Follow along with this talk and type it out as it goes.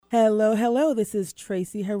Hello, hello. This is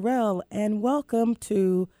Traci Harrell, and welcome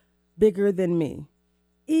to Bigger Than Me.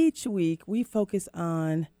 Each week, we focus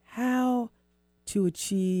on how to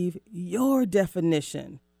achieve your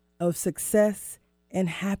definition of success and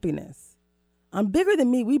happiness. On Bigger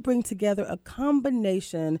Than Me, we bring together a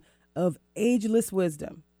combination of ageless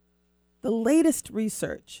wisdom, the latest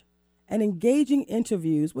research, and engaging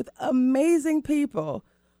interviews with amazing people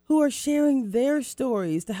who are sharing their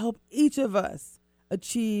stories to help each of us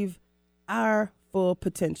achieve our full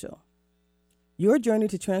potential. Your journey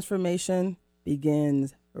to transformation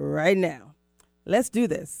begins right now. Let's do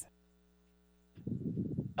this.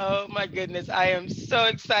 Oh my goodness, I am so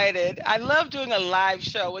excited. I love doing a live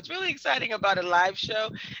show. What's really exciting about a live show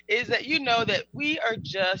is that you know that we are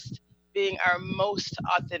just being our most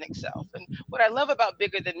authentic self. And what I love about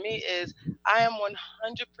Bigger Than Me is I am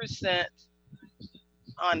 100%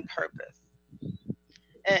 on purpose.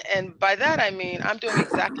 And by that, I mean I'm doing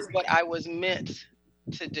exactly what I was meant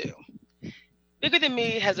to do. Bigger Than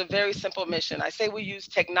Me has a very simple mission. I say we use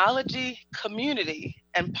technology, community,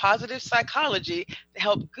 and positive psychology to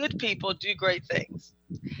help good people do great things.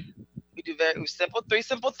 We do three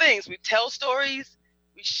simple things. We tell stories,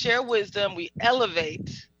 we share wisdom, we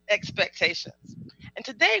elevate expectations. And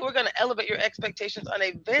today we're going to elevate your expectations on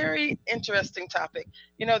a very interesting topic.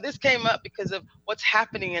 You know, this came up because of what's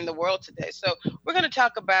happening in the world today. So we're going to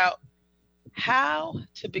talk about how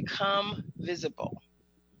to become visible,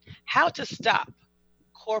 how to stop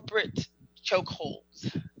corporate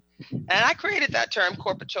chokeholds. And I created that term,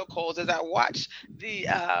 corporate chokeholds, as I watched the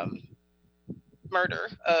murder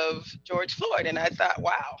of George Floyd. And I thought,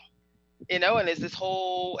 wow, and as this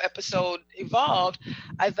whole episode evolved,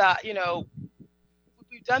 I thought,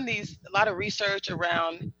 we've done a lot of research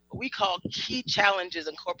around what we call key challenges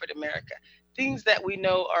in corporate America, things that we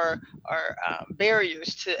know are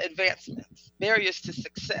barriers to advancements, barriers to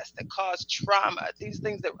success that cause trauma, these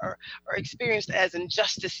things that are experienced as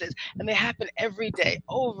injustices, and they happen every day,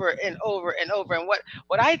 over and over and over. And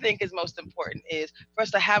what I think is most important is for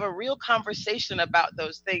us to have a real conversation about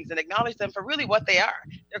those things and acknowledge them for really what they are.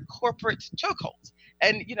 They're corporate chokeholds.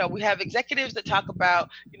 And, we have executives that talk about,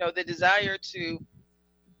 the desire to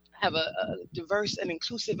have a diverse and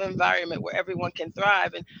inclusive environment where everyone can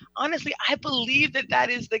thrive. And honestly, I believe that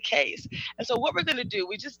that is the case. And so what we're going to do,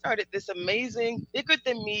 we just started this amazing Bigger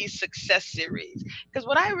Than Me success series. Because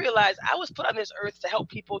what I realized, I was put on this earth to help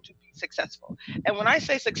people to be successful. And when I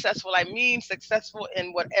say successful, I mean successful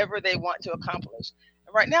in whatever they want to accomplish.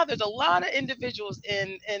 Right now, there's a lot of individuals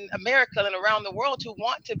in America and around the world who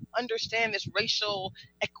want to understand this racial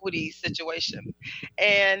equity situation.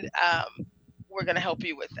 And we're going to help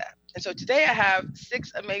you with that. And so today I have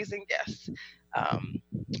 6 amazing guests.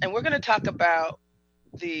 And we're going to talk about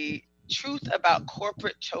the truth about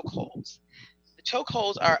corporate chokeholds. The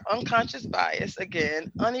chokeholds are unconscious bias,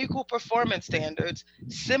 again, unequal performance standards,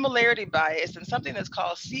 similarity bias, and something that's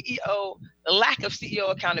called the lack of CEO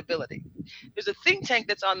accountability. There's a think tank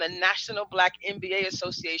that's on the National Black MBA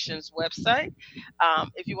Association's website.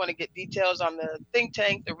 If you want to get details on the think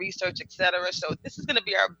tank, the research, etc. So this is going to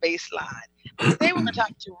be our baseline. And today we're going to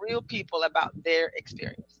talk to real people about their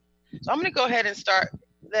experience. So I'm going to go ahead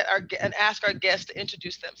and ask our guests to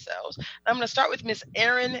introduce themselves. I'm going to start with Miss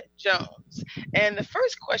Erin Jones. And the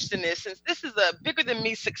first question is, since this is a Bigger Than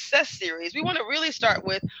Me success series, we want to really start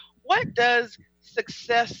with, what does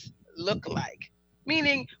success look like?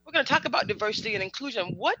 Meaning, we're going to talk about diversity and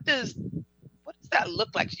inclusion. What does that look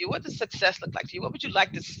like to you? What does success look like to you? What would you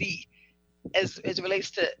like to see as it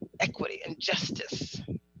relates to equity and justice?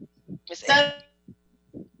 Miss Erin.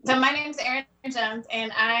 So my name is Erin Jones,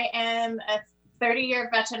 and I am a 30-year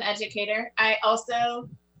veteran educator. I also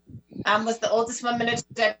was the oldest woman at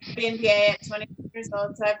WNBA at 20 years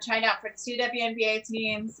old. So I've tried out for 2 WNBA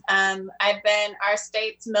teams. I've been our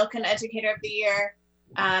state's Milken Educator of the Year.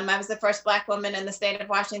 I was the first Black woman in the state of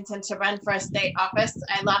Washington to run for a state office.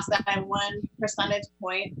 I lost that by 1 percentage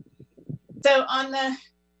point. So on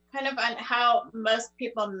how most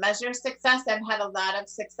people measure success, I've had a lot of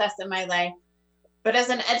success in my life. But as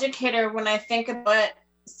an educator, when I think of what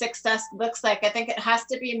success looks like, I think it has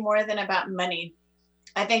to be more than about money.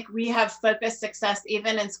 I think we have focused success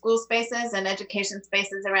even in school spaces and education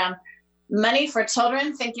spaces around money for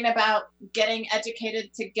children, thinking about getting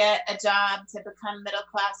educated to get a job, to become middle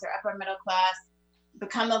class or upper middle class,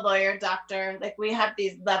 become a lawyer, doctor. Like, we have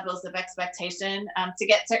these levels of expectation to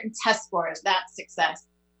get certain test scores. That's success.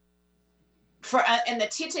 For in the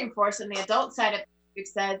teaching force and the adult side of, we've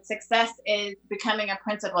said success is becoming a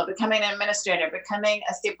principal, becoming an administrator, becoming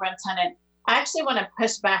a superintendent. I actually want to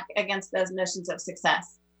push back against those notions of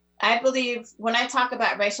success. I believe when I talk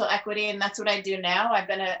about racial equity, and that's what I do now, I've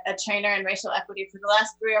been a trainer in racial equity for the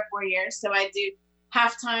last 3 or 4 years. So I do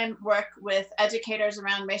half-time work with educators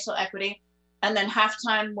around racial equity, and then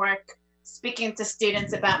half-time work speaking to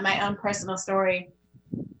students about my own personal story.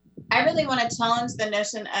 I really want to challenge the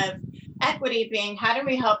notion of equity being, how do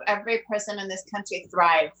we help every person in this country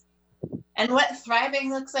thrive? And what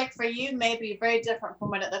thriving looks like for you may be very different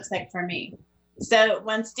from what it looks like for me. So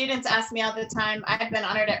when students ask me all the time, I've been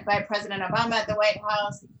honored by President Obama at the White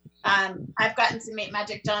House. I've gotten to meet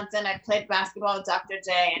Magic Johnson. I've played basketball with Dr.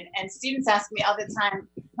 J. And students ask me all the time,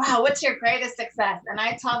 wow, what's your greatest success? And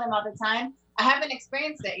I tell them all the time, I haven't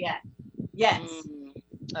experienced it yet.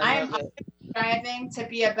 I'm striving to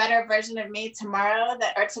be a better version of me tomorrow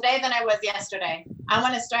or today than I was yesterday. I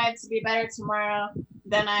want to strive to be better tomorrow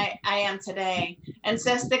than I am today. And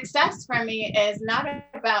so success for me is not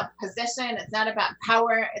about position. It's not about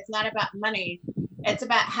power. It's not about money. It's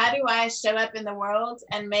about, how do I show up in the world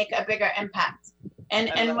and make a bigger impact?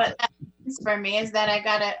 And what that means for me is that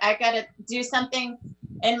I gotta do something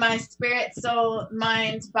in my spirit, soul,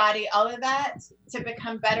 mind, body, all of that, to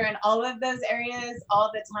become better in all of those areas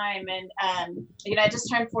all the time. And I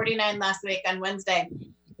just turned 49 last week on Wednesday.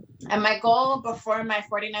 And my goal before my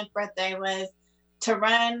 49th birthday was to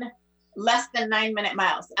run less than 9-minute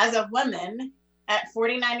miles. As a woman at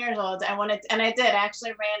 49 years old, I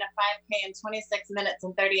actually ran a 5K in 26 minutes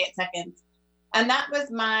and 38 seconds. And that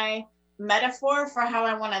was my metaphor for how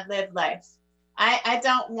I want to live life. I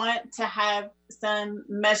don't want to have some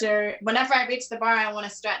measure. Whenever I reach the bar, I want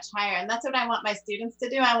to stretch higher. And that's what I want my students to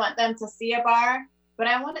do. I want them to see a bar, but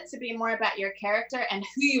I want it to be more about your character and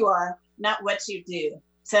who you are, not what you do.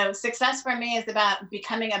 So success for me is about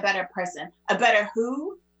becoming a better person, a better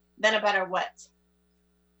who, than a better what.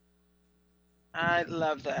 I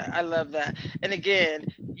love that. I love that. And again,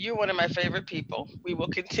 you're one of my favorite people. We will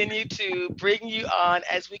continue to bring you on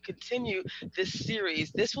as we continue this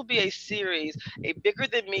series. This will be a series, a Bigger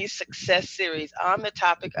Than Me success series on the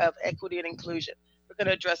topic of equity and inclusion. We're going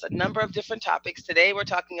to address a number of different topics. Today, we're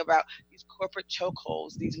talking about these corporate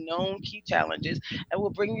chokeholds, these known key challenges, and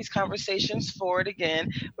we'll bring these conversations forward again.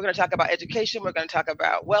 We're going to talk about education. We're going to talk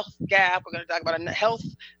about wealth gap. We're going to talk about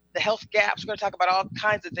the health gaps. We're going to talk about all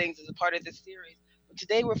kinds of things as a part of this series. But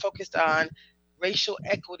today, we're focused on racial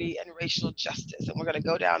equity and racial justice, and we're going to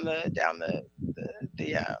go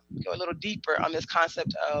go a little deeper on this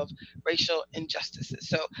concept of racial injustices.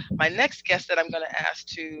 So my next guest that I'm going to ask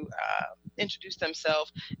to introduce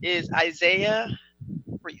themselves is Isaiah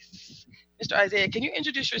Reese. Mr. Isaiah, can you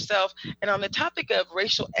introduce yourself? And on the topic of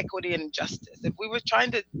racial equity and justice, if we were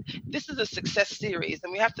this is a success series,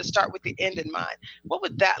 and we have to start with the end in mind. What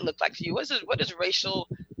would that look like to you? What does racial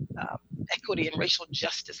equity and racial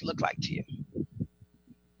justice look like to you?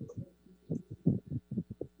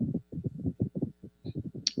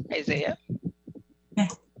 Isaiah?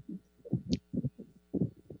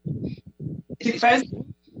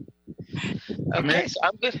 Okay, so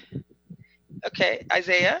I'm good. Okay,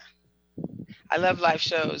 Isaiah? I love live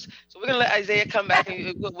shows. So we're going to let Isaiah come back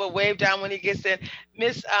and we'll wave down when he gets in.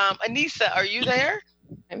 Miss Anissa, are you there?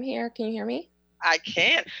 I'm here. Can you hear me? I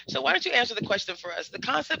can. So why don't you answer the question for us? The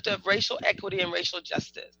concept of racial equity and racial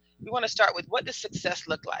justice. We want to start with, what does success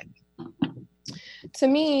look like? To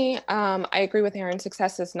me, I agree with Erin.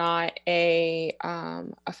 Success is not a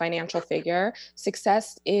financial figure.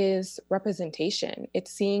 Success is representation.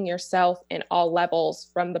 It's seeing yourself in all levels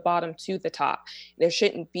from the bottom to the top. There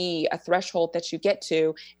shouldn't be a threshold that you get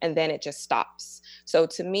to and then it just stops. So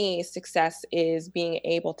to me, success is being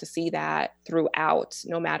able to see that throughout,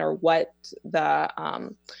 no matter what the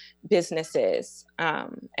business is.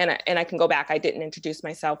 And I can go back. I didn't introduce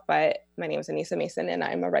myself, but my name is Anissa Mason, and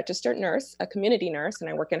I'm a registered nurse, a community nurse, and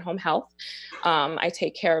I work in home health. I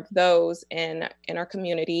take care of those in our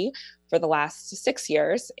community for the last 6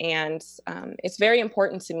 years. And it's very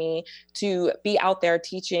important to me to be out there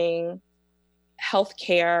teaching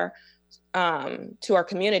healthcare to our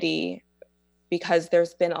community, because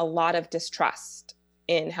there's been a lot of distrust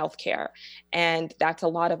in healthcare. And that's a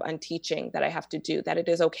lot of unteaching that I have to do, that it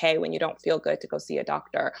is okay when you don't feel good to go see a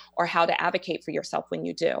doctor, or how to advocate for yourself when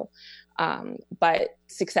you do. But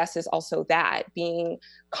success is also that, being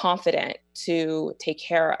confident to take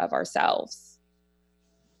care of ourselves.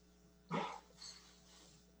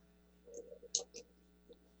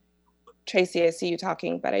 Traci, I see you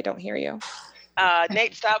talking, but I don't hear you.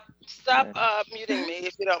 Nate, stop muting me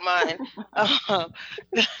if you don't mind.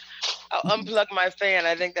 I'll unplug my fan.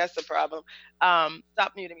 I think that's the problem.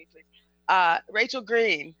 Stop muting me, please. Rachel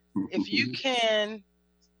Green, if you can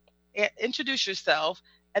introduce yourself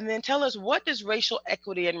and then tell us, what does racial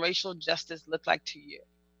equity and racial justice look like to you?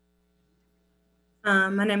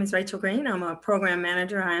 My name is Rachel Green. I'm a program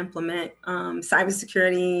manager. I implement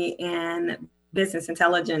cybersecurity and business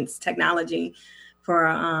intelligence technology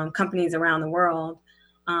for companies around the world.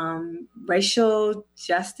 Racial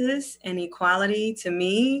justice and equality to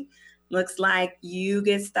me looks like you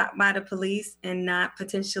get stopped by the police and not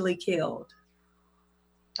potentially killed.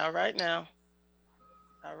 All right now.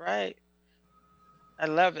 All right. I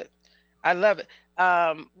love it. I love it.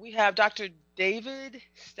 We have Dr. David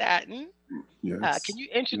Staton. Yes. Can you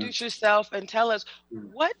introduce yourself and tell us,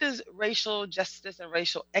 what does racial justice and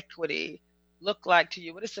racial equity look like to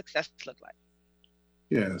you? What does success look like?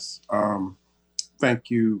 Yes. Thank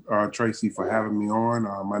you, Traci, for having me on.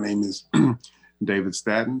 My name is David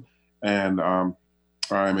Staton, and I'm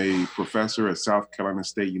a professor at South Carolina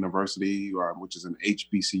State University, which is an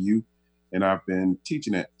HBCU, and I've been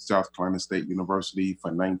teaching at South Carolina State University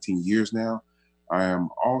for 19 years now. I am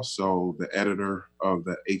also the editor of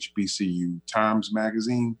the HBCU Times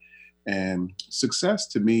magazine, and success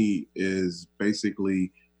to me is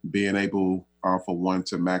basically being able for one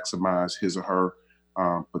to maximize his or her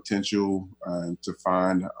potential and to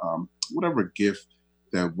find whatever gift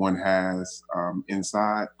that one has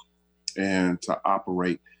inside, and to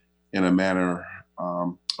operate in a manner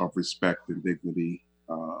of respect and dignity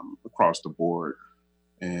across the board.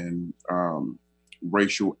 And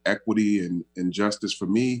racial equity and justice for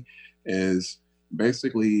me is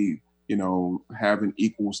basically, having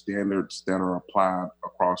equal standards that are applied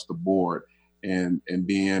across the board, and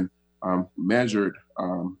being measured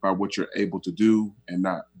by what you're able to do and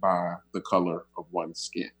not by the color of one's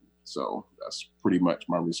skin. So that's pretty much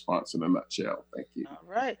my response in a nutshell. Thank you. All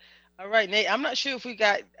right. All right, Nate. I'm not sure if we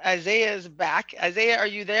got Isaiah's back. Isaiah, are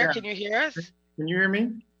you there? Yeah. Can you hear us? Can you hear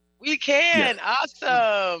me? We can. Yes.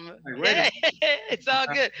 Awesome. Right. It's all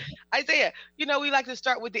good. Isaiah, we like to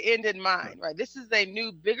start with the end in mind, right? This is a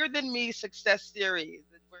new Bigger Than Me success series.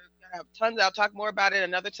 We're going to have tons. I'll talk more about it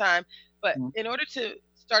another time. But in order to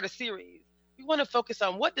start a series, we want to focus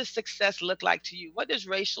on, what does success look like to you? What does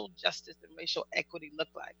racial justice and racial equity look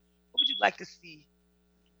like? What would you like to see?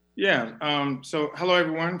 Yeah. So hello,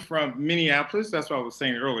 everyone from Minneapolis. That's what I was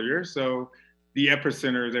saying earlier. So the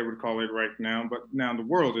epicenter, as they would call it right now, but now the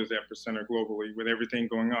world is epicenter globally with everything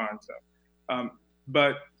going on. So,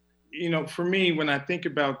 but for me, when I think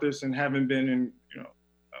about this, and having been in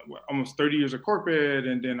almost 30 years of corporate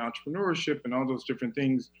and then entrepreneurship and all those different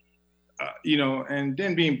things, and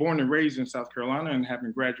then being born and raised in South Carolina and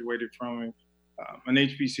having graduated from an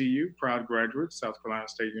HBCU, proud graduate, South Carolina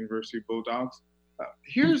State University Bulldogs.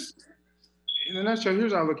 Here's, in a nutshell,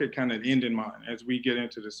 here's how I look at kind of the end in mind as we get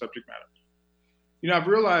into the subject matter. I've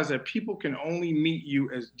realized that people can only meet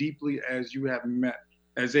you as deeply as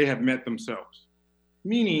they have met themselves.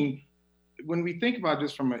 Meaning, when we think about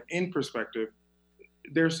this from an end perspective,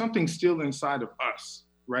 there's something still inside of us,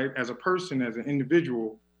 right? As a person, as an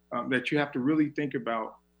individual, that you have to really think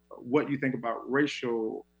about what you think about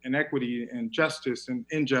racial inequity and justice and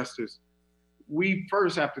injustice. We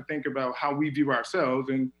first have to think about how we view ourselves,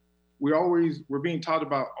 and we're being taught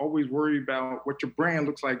about always worry about what your brand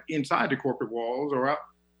looks like inside the corporate walls or out,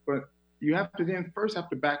 but you have to then first have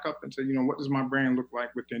to back up and say, what does my brand look like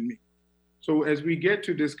within me? So as we get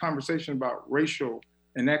to this conversation about racial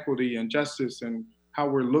inequity and justice and how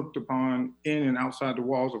we're looked upon in and outside the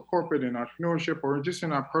walls of corporate and entrepreneurship, or just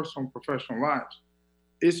in our personal and professional lives,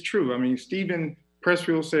 it's true. I mean, Stephen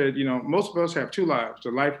Pressfield said, most of us have two lives: the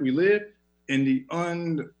life we live and the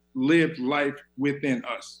unlived life within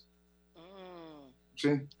us. See?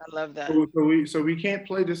 I love that. So we can't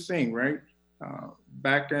play this thing, right?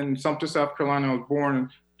 Back in Sumter, South Carolina, I was born, and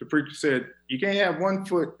the preacher said, you can't have 1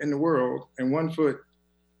 foot in the world and 1 foot,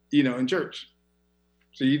 in church.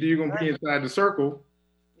 So either you're going to be inside the circle.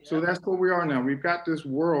 Yeah. So that's where we are now. We've got this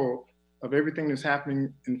world of everything that's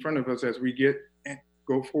happening in front of us as we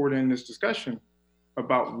go forward in this discussion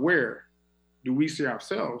about where do we see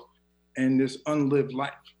ourselves in this unlived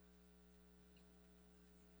life.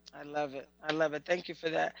 I love it. I love it. Thank you for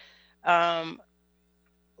that.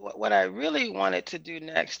 What I really wanted to do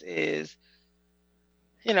next is,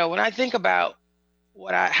 when I think about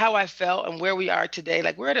how I felt and where we are today,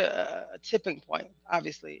 like we're at a tipping point,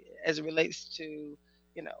 obviously, as it relates to,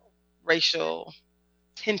 racial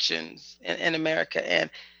tensions in America.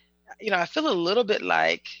 And, I feel a little bit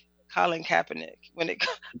like Colin Kaepernick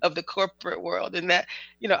of the corporate world, in that,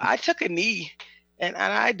 I took a knee and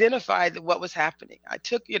I identified what was happening. I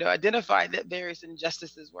identified that various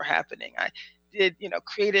injustices were happening. I did,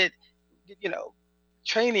 created,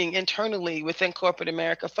 training internally within corporate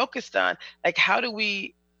America focused on, like, how do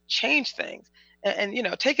we change things? And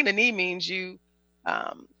taking a knee means you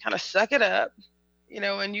kind of suck it up,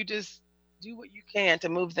 and you just do what you can to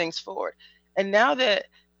move things forward. And now that,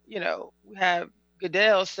 we have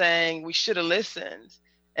Goodell saying we should have listened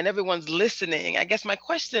and everyone's listening, I guess my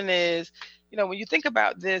question is, when you think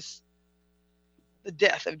about this, the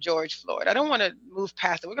death of George Floyd. I don't want to move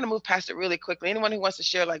past it. We're going to move past it really quickly. Anyone who wants to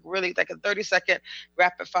share really like a 30-second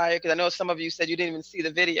rapid fire, because I know some of you said you didn't even see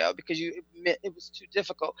the video because it was too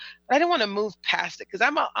difficult. But I didn't want to move past it because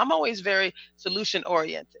I'm always very solution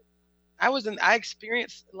oriented. I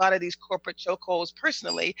experienced a lot of these corporate chokeholds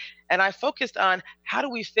personally, and I focused on how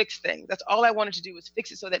do we fix things. That's all I wanted to do was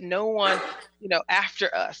fix it so that no one,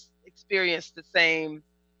 after us experienced the same,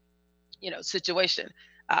 situation.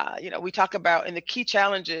 We talk about in the key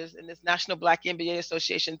challenges in this National Black MBA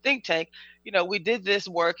Association think tank, we did this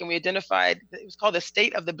work and we identified, it was called the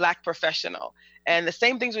state of the Black professional. And the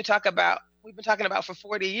same things we've been talking about for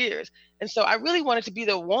 40 years. And so I really wanted to be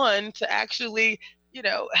the one to actually,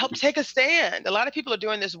 help take a stand. A lot of people are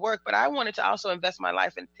doing this work, but I wanted to also invest my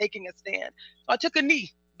life in taking a stand. So I took a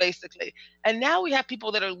knee, basically. And now we have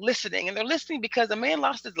people that are listening, and they're listening because a man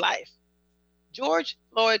lost his life. George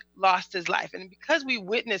Floyd lost his life. And because we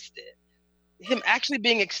witnessed it, him actually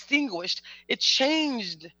being extinguished, it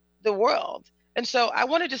changed the world. And so I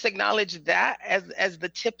want to just acknowledge that as the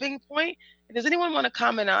tipping point. And does anyone want to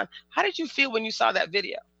comment on how did you feel when you saw that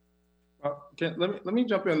video? Let me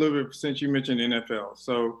jump in a little bit since you mentioned NFL.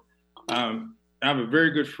 So I have a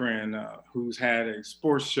very good friend who's had a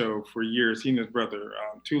sports show for years. He and his brother,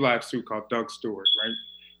 Two Live Suit, called Doug Stewart, right?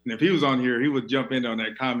 And if he was on here, he would jump in on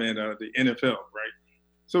that comment of the NFL, right?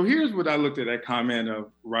 So here's what I looked at that comment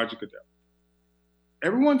of Roger Goodell.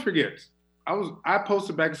 Everyone forgets. I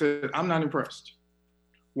posted back and said, I'm not impressed.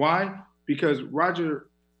 Why? Because Roger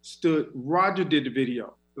did the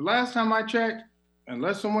video. The last time I checked,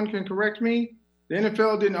 unless someone can correct me, the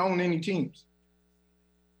NFL didn't own any teams.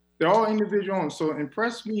 They're all individual owners. So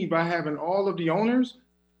impress me by having all of the owners.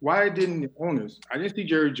 Why didn't the owners? I didn't see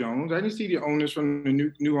Jerry Jones. I didn't see the owners from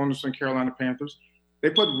the new owners from Carolina Panthers. They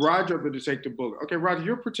put Roger up to take the bullet. Okay, Roger,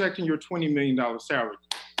 you're protecting your $20 million salary.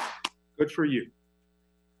 Good for you.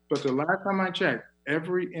 But the last time I checked,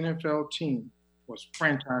 every NFL team was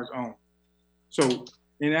franchise owned. So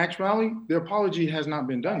in actuality, the apology has not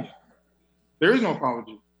been done yet. There is no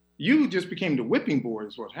apology. You just became the whipping boy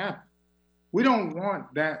is what happened. We don't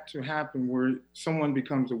want that to happen where someone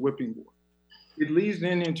becomes a whipping boy. It leads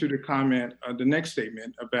then into the comment, the next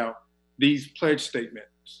statement about these pledge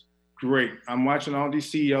statements. Great. I'm watching all these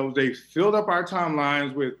CEOs. They filled up our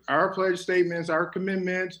timelines with our pledge statements, our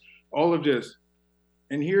commitments, all of this.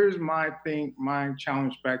 And here's my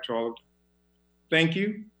challenge back to all of them. Thank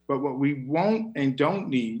you. But what we won't and don't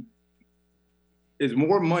need is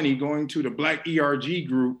more money going to the Black ERG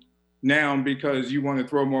group now because you want to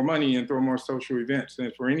throw more money and throw more social events.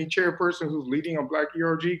 And for any chairperson who's leading a Black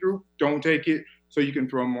ERG group, don't take it so you can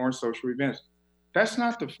throw more social events. That's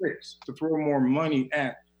not the fix, to throw more money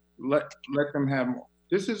at, let them have more.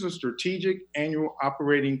 This is a strategic annual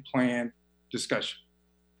operating plan discussion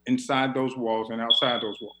inside those walls and outside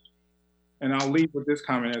those walls. And I'll leave with this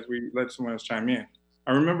comment as we let someone else chime in.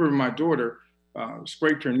 I remember my daughter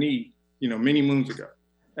scraped her knee, many moons ago.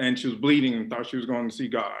 And she was bleeding and thought she was going to see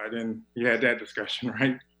God. And we had that discussion,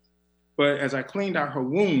 right? But as I cleaned out her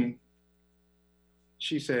wound,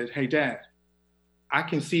 she said, hey, Dad, I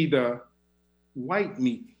can see the white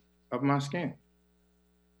meat of my skin.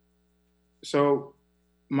 So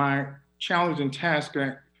my challenge and task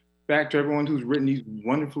back to everyone who's written these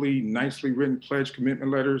wonderfully, nicely written pledge commitment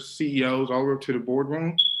letters, CEOs, all the way up to the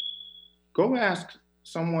boardroom, go ask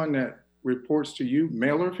someone that reports to you,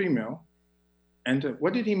 male or female, and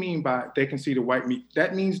what did he mean by they can see the white meat?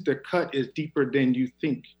 That means the cut is deeper than you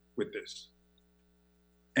think with this.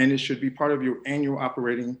 And it should be part of your annual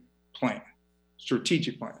operating plan,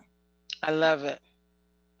 strategic plan. I love it.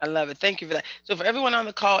 I love it. Thank you for that. So for everyone on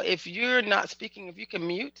the call, if you're not speaking, if you can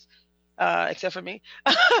mute, except for me,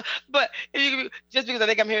 but if you can, just because I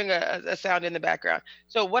think I'm hearing a sound in the background.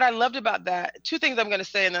 So what I loved about that, two things I'm going to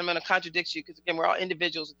say, and then I'm going to contradict you because again, we're all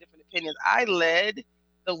individuals with different opinions. I led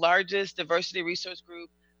the largest diversity research group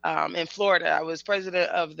in Florida. I was president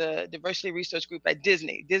of the diversity research group at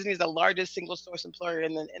Disney. Disney is the largest single source employer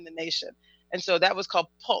in the nation. And so that was called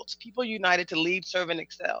PULSE, People United to Lead, Serve, and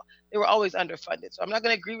Excel. They were always underfunded. So I'm not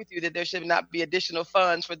going to agree with you that there should not be additional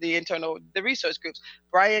funds for the research groups.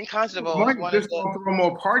 Brian Constable was one of the— throw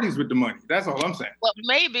more parties with the money. That's all I'm saying. Well,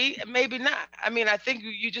 maybe not. I mean, I think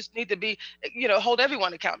you just need to be, hold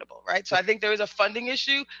everyone accountable, right? So I think there is a funding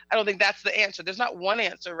issue. I don't think that's the answer. There's not one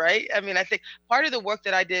answer, right? I mean, I think part of the work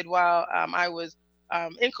that I did while I was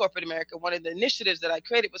in corporate America, one of the initiatives that I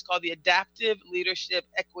created was called the Adaptive Leadership,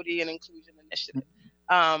 Equity, and Inclusion Initiative.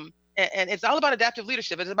 And it's all about adaptive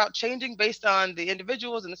leadership. It's about changing based on the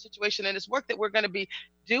individuals and the situation, and it's work that we're going to be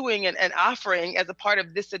doing and offering as a part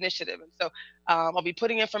of this initiative. And so I'll be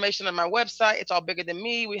putting information on my website. It's all bigger than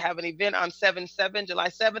me. We have an event on July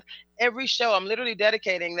 7th. Every show, I'm literally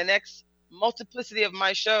dedicating the next multiplicity of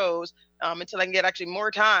my shows until I can get actually more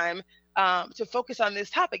time to focus on this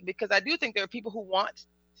topic, because I do think there are people who want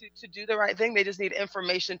to do the right thing. They just need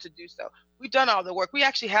information to do so. We've done all the work. We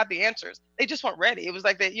actually have the answers. They just weren't ready. It was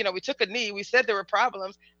like they, we took a knee. We said there were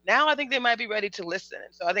problems. Now I think they might be ready to listen.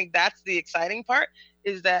 And so I think that's the exciting part,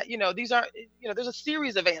 is that, these are, there's a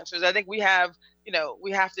series of answers. I think we have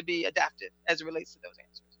to be adaptive as it relates to those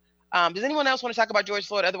answers. Does anyone else want to talk about George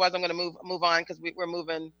Floyd? Otherwise, I'm going to move on, because we're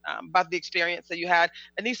moving about the experience that you had.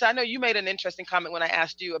 Anissa, I know you made an interesting comment when I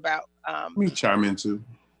asked you about. Let me chime in too.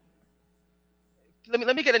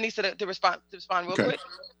 Let me get Anissa to respond real quick,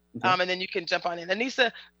 and then you can jump on in.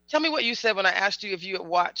 Anissa, tell me what you said when I asked you if you had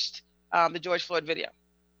watched the George Floyd video.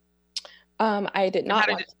 I did not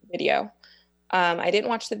watch the video. I didn't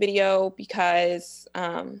watch the video because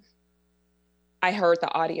I heard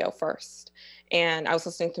the audio first, and I was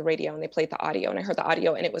listening to the radio and they played the audio, and I heard the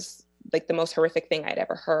audio, and it was like the most horrific thing I'd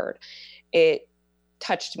ever heard. It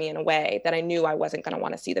touched me in a way that I knew I wasn't going to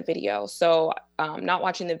want to see the video. So not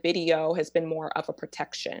watching the video has been more of a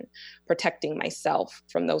protecting myself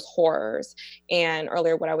from those horrors. And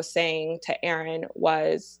earlier, what I was saying to Aaron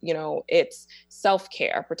was, it's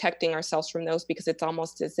self-care, protecting ourselves from those, because it's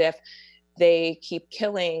almost as if they keep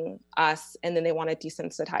killing us and then they want to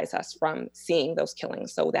desensitize us from seeing those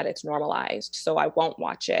killings so that it's normalized. So I won't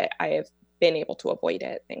watch it. I have been able to avoid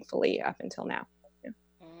it, thankfully, up until now.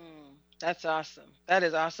 That's awesome. That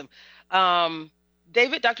is awesome.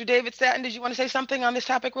 Dr. David Staton, did you want to say something on this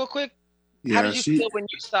topic real quick? Yeah, how did you feel when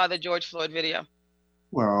you saw the George Floyd video?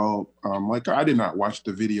 Well, I did not watch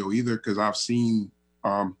the video either, because I've seen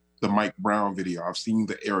the Mike Brown video. I've seen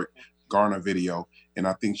the Eric Garner video, and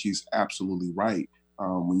I think she's absolutely right.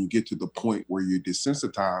 When you get to the point where you're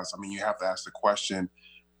desensitized, you have to ask the question,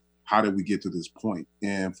 how did we get to this point?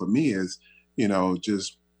 And for me, is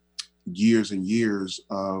just years and years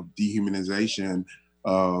of dehumanization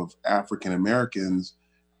of African Americans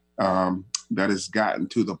that has gotten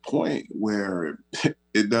to the point where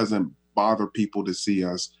it doesn't bother people to see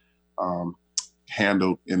us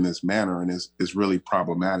handled in this manner, and it's really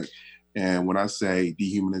problematic. And when I say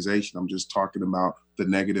dehumanization, I'm just talking about the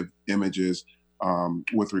negative images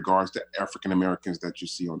with regards to African Americans that you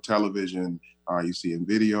see on television, you see in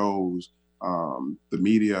videos, the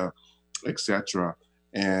media, etc.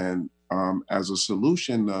 And as a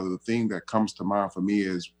solution, the thing that comes to mind for me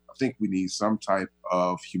is, I think we need some type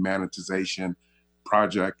of humanitization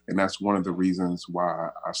project. And that's one of the reasons why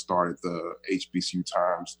I started the HBCU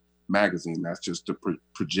Times magazine. That's just to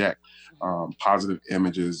project positive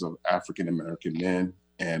images of African American men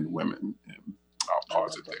and women. And I'll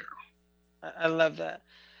pause it there. I love that.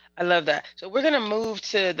 I love that. So we're going to move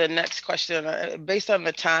to the next question. Based on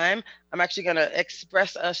the time, I'm actually going to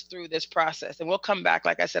express us through this process, and we'll come back.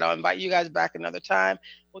 Like I said, I'll invite you guys back another time.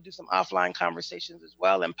 We'll do some offline conversations as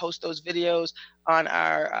well, and post those videos on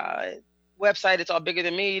our website. It's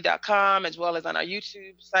allbiggerthanme.com, as well as on our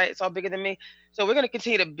YouTube site. It's all bigger than me. So we're going to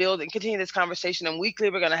continue to build and continue this conversation. And weekly,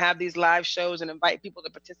 we're going to have these live shows and invite people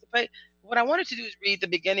to participate. What I wanted to do is read the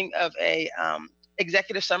beginning of a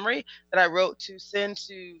executive summary that I wrote to send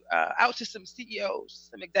out to some CEOs,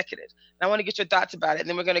 some executives. And I want to get your thoughts about it. And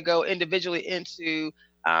then we're going to go individually into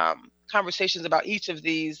conversations about each of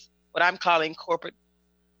these, what I'm calling corporate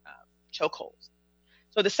chokeholds.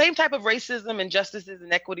 So the same type of racism, injustices,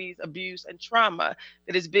 inequities, abuse, and trauma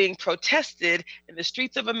that is being protested in the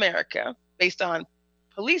streets of America based on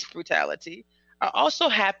police brutality are also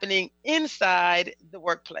happening inside the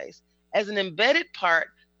workplace as an embedded part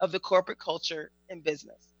of the corporate culture and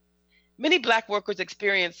business. Many Black workers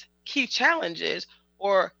experience key challenges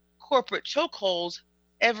or corporate chokeholds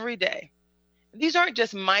every day. These aren't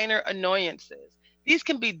just minor annoyances. These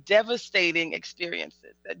can be devastating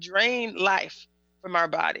experiences that drain life from our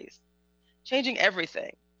bodies, changing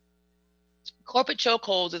everything. Corporate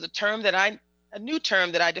chokeholds is a new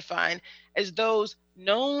term that I define as those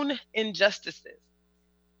known injustices,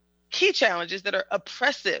 key challenges that are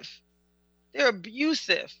oppressive, they're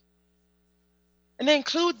abusive, and they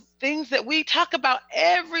include things that we talk about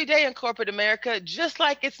every day in corporate America, just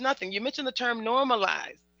like it's nothing. You mentioned the term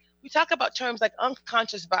normalized. We talk about terms like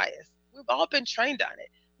unconscious bias. We've all been trained on it.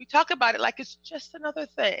 We talk about it like it's just another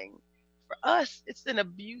thing. For us, it's an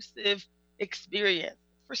abusive experience.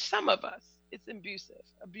 For some of us, it's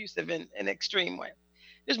abusive in an extreme way.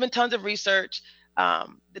 There's been tons of research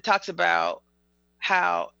that talks about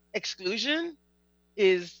how exclusion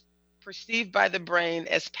is perceived by the brain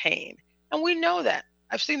as pain. And we know that.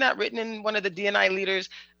 I've seen that written in one of the DNI leaders'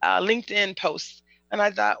 LinkedIn posts. And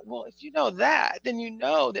I thought, well, if you know that, then you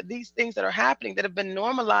know that these things that are happening that have been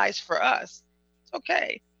normalized for us, it's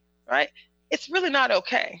okay, right? It's really not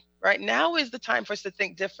okay, right? Now is the time for us to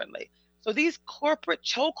think differently. So these corporate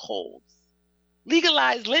chokeholds,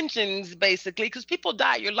 legalized lynchings, basically, because people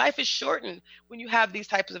die. Your life is shortened when you have these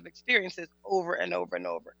types of experiences over and over and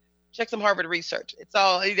over. Check some Harvard research. It's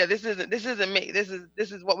all, yeah, this isn't me. This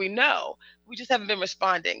is what we know. We just haven't been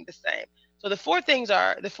responding the same. So the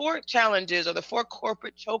four challenges or the four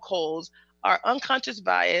corporate chokeholds are unconscious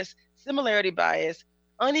bias, similarity bias,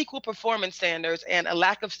 unequal performance standards, and a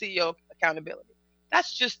lack of CEO accountability.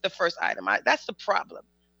 That's just the first item. That's the problem.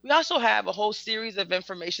 We also have a whole series of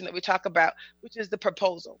information that we talk about, which is the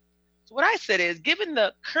proposal. So what I said is, given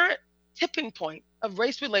the current tipping point of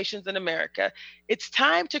race relations in America, it's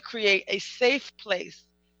time to create a safe place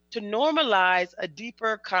to normalize a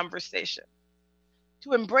deeper conversation,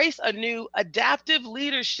 to embrace a new adaptive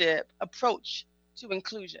leadership approach to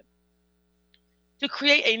inclusion, to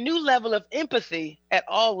create a new level of empathy at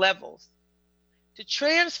all levels, to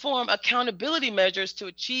transform accountability measures to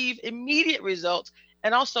achieve immediate results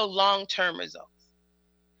and also long-term results.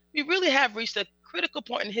 We really have reached a critical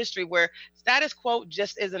point in history where status quo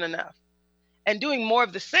just isn't enough, and doing more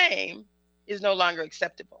of the same is no longer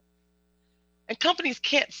acceptable. And companies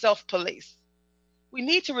can't self-police. We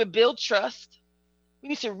need to rebuild trust. We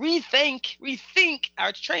need to rethink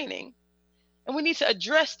our training, and we need to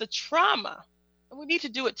address the trauma, and we need to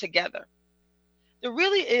do it together. There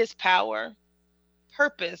really is power,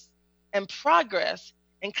 purpose, and progress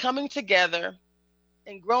in coming together,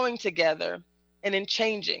 in growing together, and in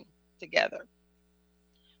changing together.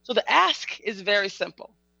 So the ask is very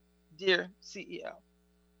simple, dear CEO.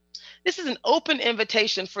 This is an open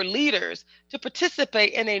invitation for leaders to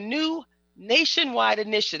participate in a new nationwide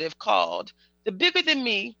initiative called the Bigger Than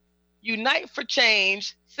Me Unite for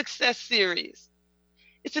Change Success Series.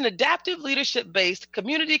 It's an adaptive leadership-based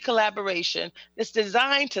community collaboration that's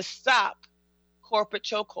designed to stop corporate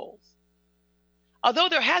chokeholds. Although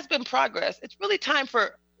there has been progress, it's really time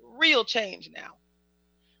for real change now.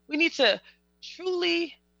 We need to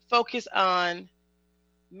truly focus on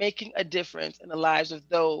making a difference in the lives of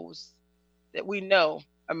those that we know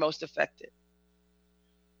are most affected.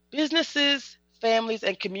 Businesses, families,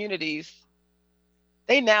 and communities,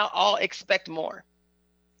 they now all expect more.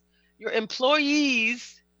 Your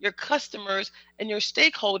employees, your customers, and your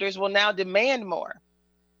stakeholders will now demand more.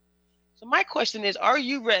 So my question is, are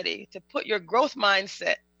you ready to put your growth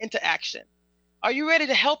mindset into action? Are you ready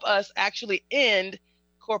to help us actually end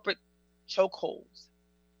corporate chokeholds?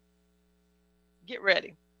 Get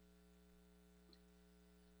ready.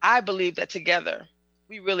 I believe that together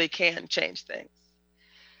we really can change things.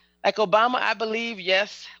 Like Obama, I believe,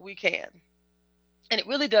 yes, we can. And it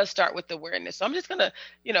really does start with awareness. So I'm just going to,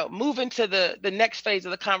 move into the next phase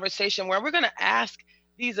of the conversation where we're going to ask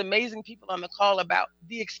these amazing people on the call about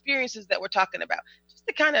the experiences that we're talking about, just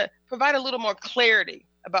to kind of provide a little more clarity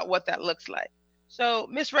about what that looks like. So,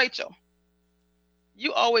 Miss Rachel,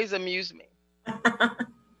 you always amuse me.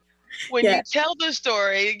 When you tell the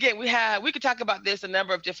story, again, we could talk about this a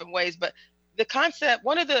number of different ways, but the concept,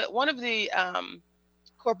 one of the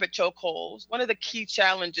corporate chokeholds, one of the key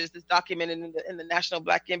challenges that's documented in the National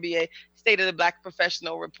Black MBA State of the Black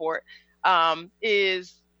Professional Report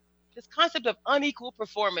is this concept of unequal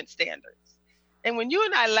performance standards. And when you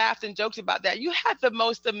and I laughed and joked about that, you had the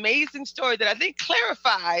most amazing story that I think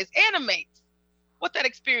clarifies, animates what that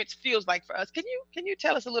experience feels like for us. Can you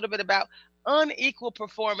tell us a little bit about unequal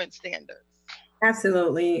performance standards?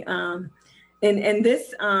 Absolutely. And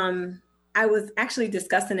this, I was actually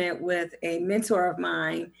discussing it with a mentor of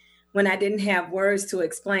mine when I didn't have words to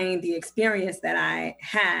explain the experience that I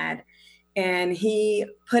had. And he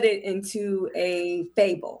put it into a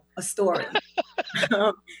fable, a story,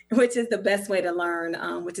 which is the best way to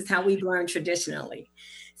learn, which is how we've learned traditionally.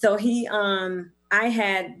 So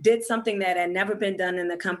I did something that had never been done in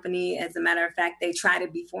the company. As a matter of fact, they tried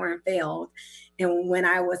it before and failed. And when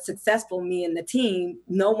I was successful, me and the team,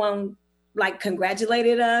 no one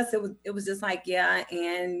congratulated us. It was just like, yeah,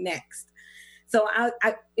 and next. So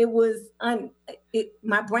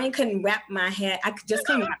my brain couldn't wrap my head.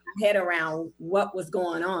 Couldn't wrap my head around what was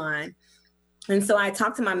going on. And so I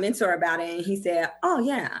talked to my mentor about it, and he said, "Oh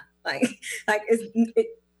yeah,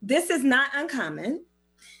 this is not uncommon."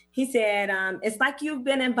 He said, "It's like you've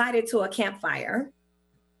been invited to a campfire,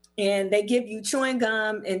 and they give you chewing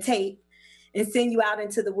gum and tape, and send you out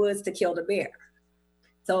into the woods to kill the bear.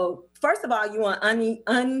 So first of all, you're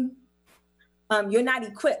not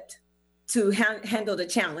equipped to handle the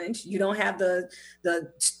challenge. You don't have the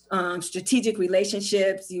strategic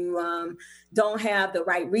relationships. You don't have the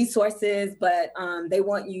right resources, but they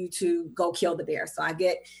want you to go kill the bear. So I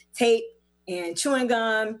get tape and chewing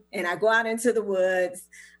gum, and I go out into the woods.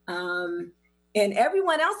 And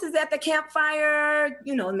everyone else is at the campfire,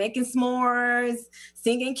 you know, making s'mores,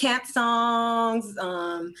 singing camp songs,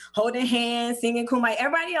 holding hands, singing kumbaya.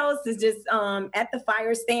 Everybody else is just at the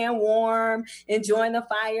fire, staying warm, enjoying the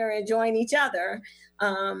fire, enjoying each other.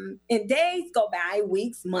 And days go by,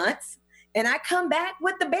 weeks, months, and I come back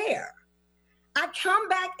with the bear. I come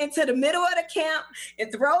back into the middle of the camp and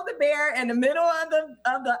throw the bear in the middle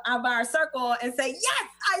of our circle and say, "Yes,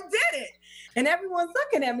 I did it." And everyone's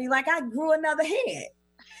looking at me like I grew another head.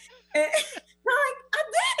 And I'm like, "I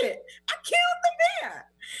did it. I killed the bear."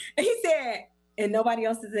 And he said, "And nobody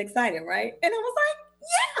else is excited, right?" And I was like,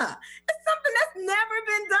 "Yeah, it's something that's never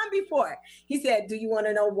been done before." He said, "Do you want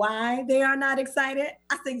to know why they are not excited?"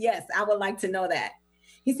 I said, "Yes, I would like to know that."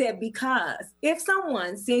 He said, "Because if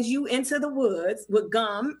someone sends you into the woods with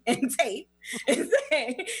gum and tape and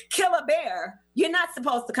say, 'Kill a bear,' you're not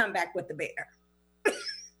supposed to come back with the bear."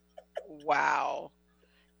 Wow.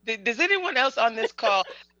 Does anyone else on this call,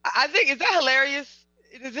 I think, is that hilarious?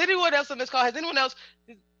 Does anyone else on this call, has anyone else,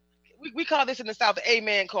 we call this in the South the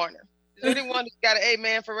amen corner. Is anyone got an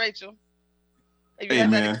amen for Rachel?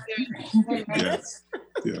 Amen. Yes.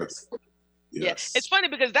 Yes. Yeah, it's funny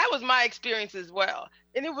because that was my experience as well.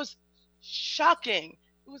 And it was shocking.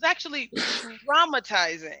 It was actually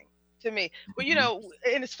traumatizing to me. But, you know,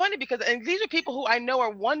 and it's funny because, and these are people who I know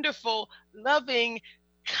are wonderful, loving,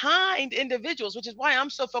 kind individuals, which is why I'm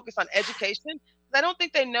so focused on education. I don't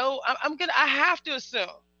think they know, I have to assume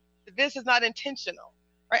that this is not intentional,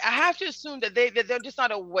 right? I have to assume that they're just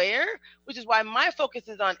not aware, which is why my focus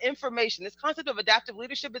is on information. This concept of adaptive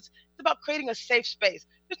leadership, it's about creating a safe space.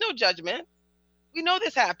 There's no judgment. We know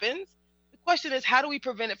this happens. The question is, how do we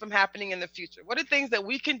prevent it from happening in the future? What are things that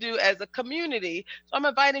we can do as a community? So I'm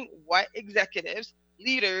inviting white executives,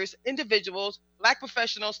 leaders, individuals, Black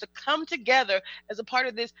professionals to come together as a part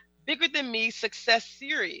of this Bigger Than Me success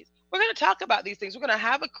series. We're going to talk about these things. We're going to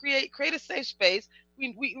have create a safe space.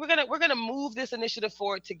 We're going to move this initiative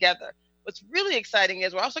forward together. What's really exciting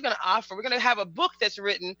is we're also going to have a book that's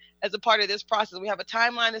written as a part of this process. We have a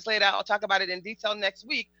timeline that's laid out. I'll talk about it in detail next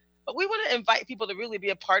week. But we want to invite people to really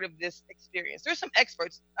be a part of this experience. There's some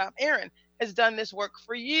experts. Erin has done this work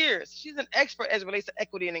for years. She's an expert as it relates to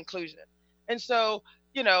equity and inclusion. And so,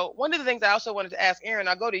 you know, one of the things I also wanted to ask Erin,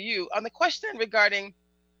 I'll go to you on the question regarding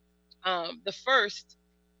the first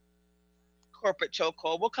corporate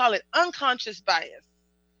chokehold. We'll call it unconscious bias.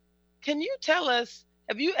 Can you tell us,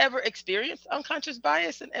 have you ever experienced unconscious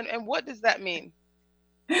bias, and what does that mean?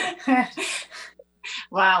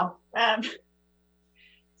 Wow.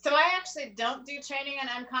 So I actually don't do training on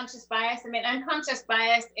unconscious bias. I mean, unconscious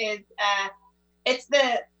bias is it's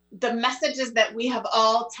the messages that we have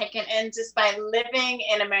all taken in just by living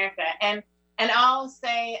in America. And I'll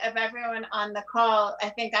say, of everyone on the call, I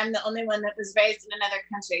think I'm the only one that was raised in another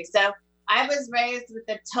country. So I was raised with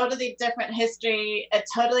a totally different history, a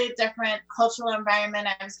totally different cultural environment.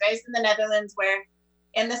 I was raised in the Netherlands, where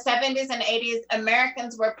in the 70s and 80s,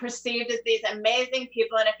 Americans were perceived as these amazing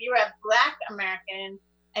people. And if you were a Black American,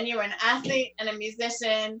 and you were an athlete and a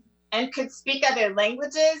musician and could speak other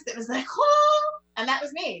languages, it was like, oh, and that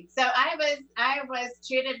was me. So I was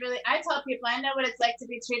treated really, I tell people I know what it's like to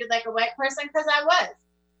be treated like a white person, because I was,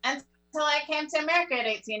 until I came to America at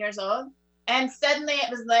 18 years old. And suddenly it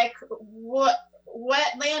was like, what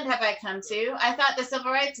land have I come to? I thought the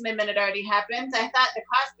Civil Rights Amendment had already happened. I thought the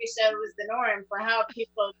Cosby Show was the norm for how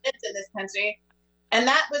people lived in this country. And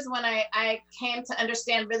that was when I came to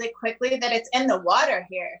understand really quickly that it's in the water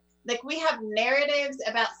here. Like, we have narratives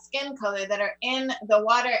about skin color that are in the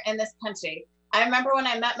water in this country. I remember when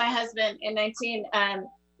I met my husband in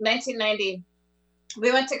 1990,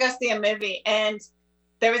 we went to go see a movie, and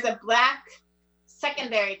there was a Black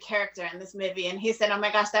secondary character in this movie. And he said, "Oh my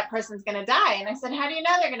gosh, that person's going to die." And I said, "How do you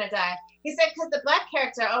know they're going to die?" He said, "Because the Black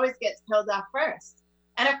character always gets killed off first."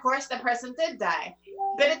 And of course, the person did die.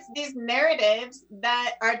 But it's these narratives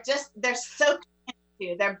that are just, they're soaked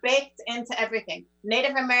into, they're baked into everything.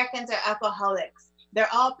 Native Americans are alcoholics.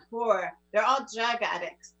 They're all poor. They're all drug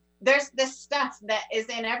addicts. There's this stuff that is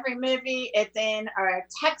in every movie. It's in our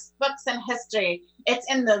textbooks and history. It's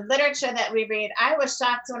in the literature that we read. I was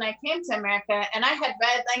shocked when I came to America, and I had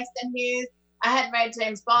read Langston Hughes. I had read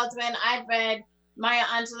James Baldwin. I'd read Maya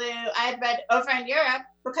Angelou. I'd read over in Europe,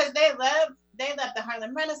 because they love the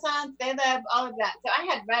Harlem Renaissance. They love all of that. So I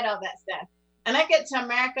had read all that stuff. And I get to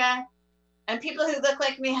America, and people who look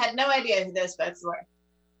like me had no idea who those folks were.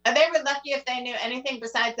 They were lucky if they knew anything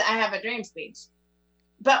besides the I Have a Dream speech.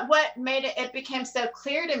 But what made it became so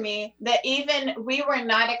clear to me that even we were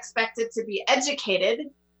not expected to be educated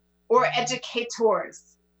or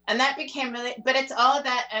educators. And that became really, but it's all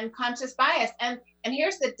that unconscious bias. And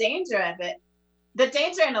here's the danger of it. The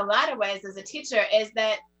danger in a lot of ways as a teacher is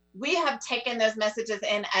that we have taken those messages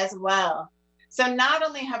in as well. So not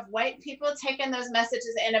only have white people taken those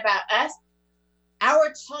messages in about us,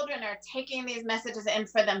 our children are taking these messages in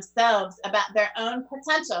for themselves about their own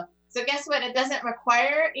potential. So guess what? It doesn't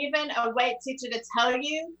require even a white teacher to tell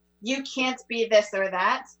you, you can't be this or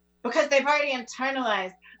that, because they've already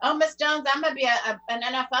internalized, oh, Miss Jones, I'm going to be an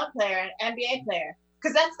NFL player, an NBA player,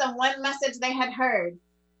 because that's the one message they had heard.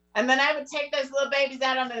 And then I would take those little babies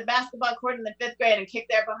out onto the basketball court in the 5th grade and kick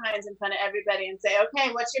their behinds in front of everybody and say,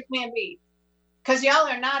 okay, what's your plan B? Because y'all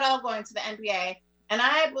are not all going to the NBA. And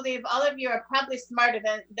I believe all of you are probably smarter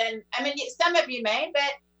than I mean, some of you may,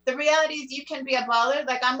 but the reality is you can be a baller.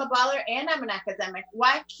 Like I'm a baller and I'm an academic.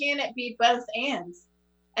 Why can't it be both ands?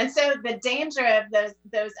 And so the danger of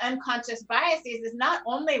those unconscious biases is not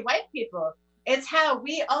only white people, it's how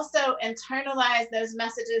we also internalize those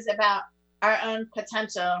messages about our own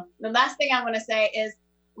potential. The last thing I want to say is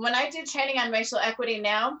when I do training on racial equity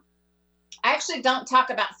now, I actually don't talk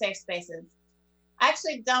about safe spaces. I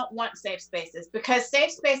actually don't want safe spaces because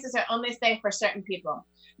safe spaces are only safe for certain people.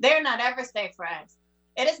 They're not ever safe for us.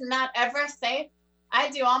 It is not ever safe. I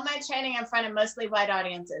do all my training in front of mostly white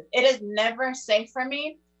audiences. It is never safe for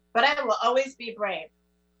me, but I will always be brave.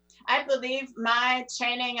 I believe my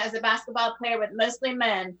training as a basketball player with mostly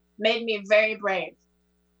men made me very brave.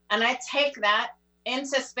 And I take that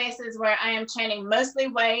into spaces where I am training mostly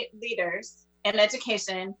white leaders in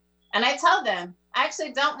education. And I tell them, I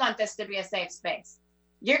actually don't want this to be a safe space.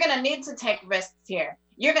 You're going to need to take risks here.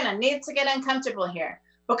 You're going to need to get uncomfortable here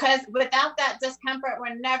because without that discomfort,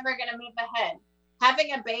 we're never going to move ahead.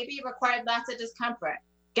 Having a baby required lots of discomfort.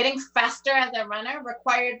 Getting faster as a runner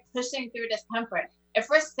required pushing through discomfort. If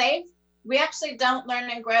we're safe, we actually don't learn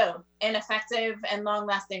and grow in effective and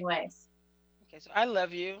long-lasting ways. Okay, so I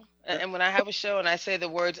love you. And when I have a show and I say the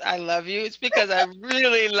words, I love you, it's because I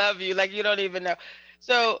really love you. Like you don't even know.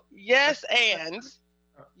 So yes, and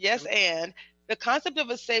the concept of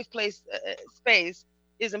a safe place, space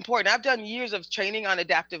is important. I've done years of training on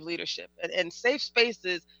adaptive leadership, and safe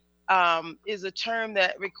spaces is a term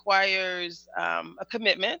that requires a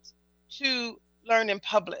commitment to learn in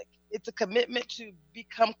public. It's a commitment to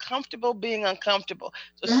become comfortable being uncomfortable.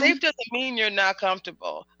 So safe doesn't mean you're not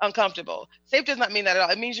uncomfortable. Safe does not mean that at all.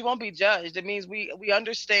 It means you won't be judged. It means we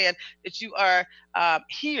understand that you are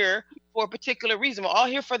here for a particular reason. We're all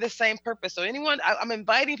here for the same purpose. So I'm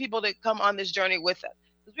inviting people to come on this journey with us.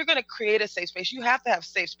 Because we're going to create a safe space. You have to have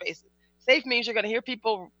safe spaces. Safe means you're going to hear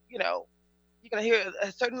people, you're going to hear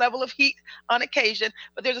a certain level of heat on occasion,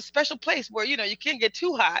 but there's a special place where, you can't get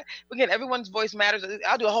too hot. Again, everyone's voice matters.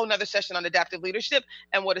 I'll do a whole nother session on adaptive leadership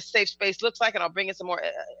and what a safe space looks like, and I'll bring in some more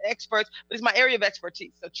experts, but it's my area of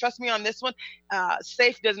expertise. So trust me on this one.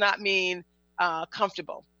 Safe does not mean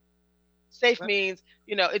comfortable. Safe means,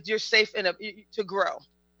 you're safe to grow.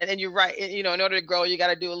 And you're right. In order to grow, you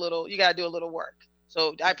got to do a little work.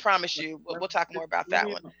 So I promise you, we'll talk more about that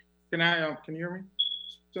one. Can you hear me?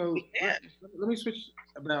 So let me switch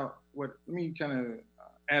about let me kind of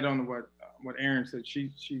add on to what Erin said.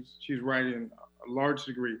 She's right in a large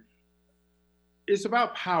degree. It's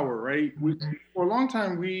about power, right? For a long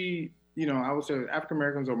time, I would say African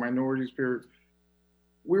Americans or minorities, period,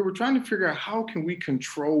 we were trying to figure out how can we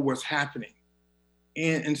control what's happening.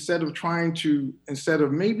 And instead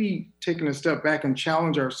of maybe taking a step back and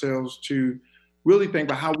challenge ourselves to really think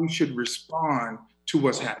about how we should respond to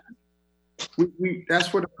what's happening.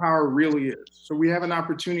 That's where the power really is. So we have an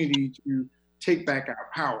opportunity to take back our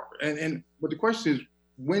power. But the question is,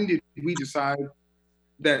 when did we decide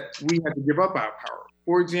that we had to give up our power?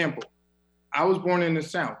 For example, I was born in the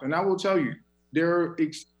South, and I will tell you, there are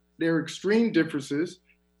extreme differences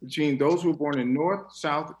between those who were born in North,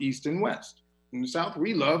 South, East, and West. In the South,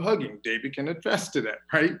 we love hugging. David can attest to that,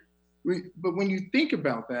 right? But when you think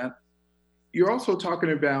about that, you're also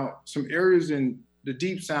talking about some areas in the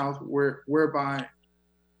Deep South whereby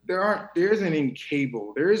there isn't any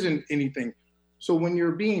cable, there isn't anything. So when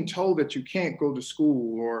you're being told that you can't go to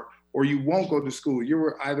school or you won't go to school,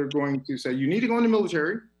 you're either going to say you need to go in the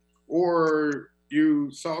military, or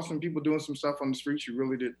you saw some people doing some stuff on the streets you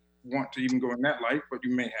really didn't want to even go in that life, but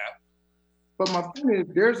you may have. But my point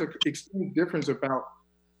is, there's an extreme difference about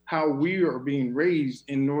how we are being raised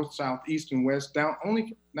in North, South, East, and West, not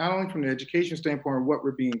only from the education standpoint of what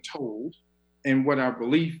we're being told and what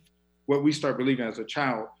we start believing as a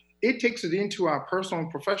child, it takes it into our personal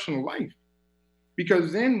and professional life.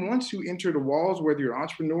 Because then once you enter the walls, whether you're an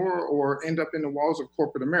entrepreneur or end up in the walls of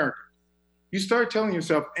corporate America, you start telling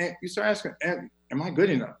yourself, and you start asking, am I good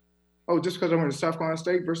enough? Oh, just because I went to South Carolina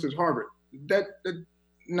State versus Harvard.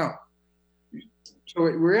 No. So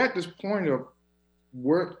we're at this point of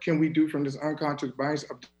what can we do from this unconscious bias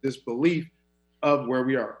of this belief of where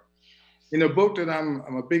we are. In a book that I'm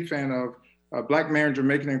a big fan of, Black Manager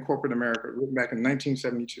Making It in Corporate America, written back in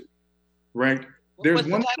 1972, right? There's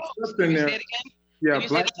one concept in there. Yeah,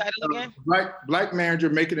 Black Manager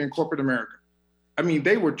Making It in Corporate America. I mean,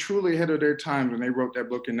 they were truly ahead of their time when they wrote that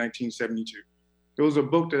book in 1972. It was a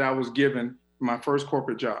book that I was given for my first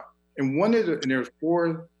corporate job. And there's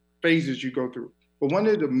 4 phases you go through. But one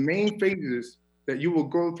of the main phases that you will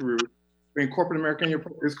go through in corporate America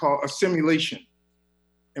is called assimilation.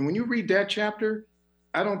 And when you read that chapter,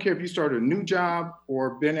 I don't care if you start a new job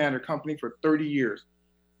or been at a company for 30 years.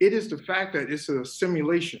 It is the fact that it's a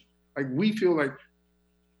assimilation. Like we feel like,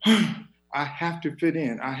 I have to fit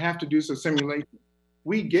in. I have to do some assimilation.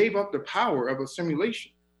 We gave up the power of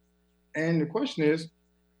assimilation. And the question is,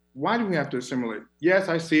 why do we have to assimilate? Yes,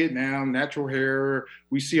 I see it now, natural hair,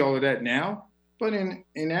 we see all of that now. But in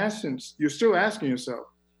essence, you're still asking yourself,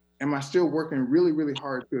 am I still working really, really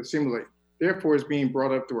hard to assimilate? Therefore, it's being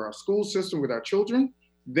brought up through our school system with our children.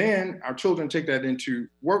 Then our children take that into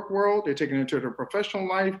work world, they take it into their professional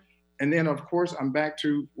life. And then, of course, I'm back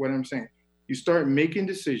to what I'm saying. You start making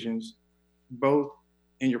decisions both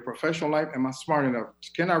in your professional life. Am I smart enough?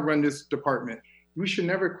 Can I run this department? We should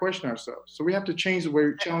never question ourselves. So we have to change the way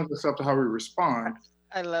we challenge ourselves to how we respond.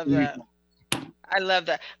 I love that. I love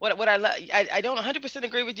that. What I love, I don't 100%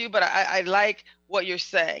 agree with you, but I like what you're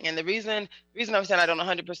saying. And the reason I'm saying I don't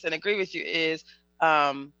 100% agree with you is,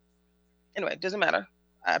 anyway, it doesn't matter.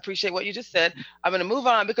 I appreciate what you just said. I'm going to move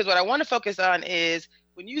on because what I want to focus on is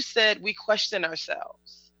when you said we question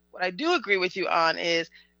ourselves. What I do agree with you on is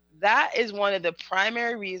that is one of the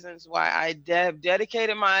primary reasons why I have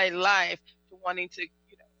dedicated my life to wanting to,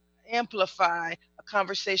 amplify a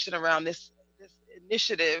conversation around this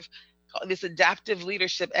initiative, this adaptive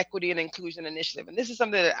leadership, equity, and inclusion initiative. And this is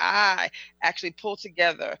something that I actually pulled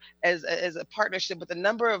together as a partnership with a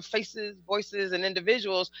number of faces, voices, and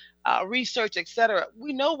individuals, research, et cetera.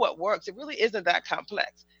 We know what works. It really isn't that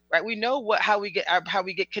complex, right? We know how we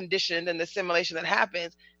get conditioned and the simulation that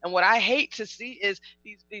happens. And what I hate to see is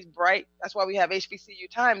these bright, that's why we have HBCU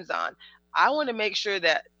Times on. I want to make sure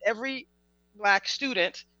that every Black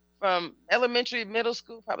student from elementary, middle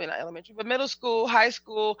school, probably not elementary, but middle school, high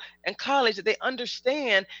school, and college, that they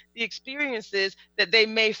understand the experiences that they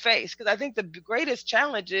may face. Because I think the greatest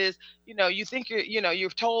challenge is, you think you're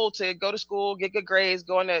told to go to school, get good grades,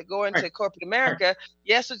 go into corporate America. Right.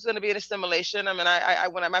 Yes, it's going to be an assimilation. I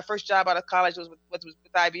mean, my first job out of college was with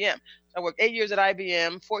IBM. I worked 8 years at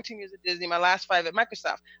IBM, 14 years at Disney, my last 5 at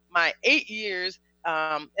Microsoft. My 8 years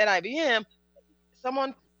at IBM,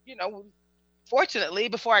 someone, fortunately,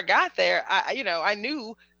 before I got there, I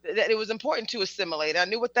knew that it was important to assimilate. I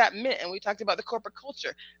knew what that meant. And we talked about the corporate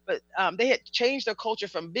culture, but they had changed their culture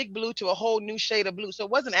from big blue to a whole new shade of blue. So it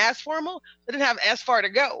wasn't as formal. They didn't have as far to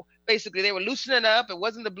go. Basically, they were loosening up. It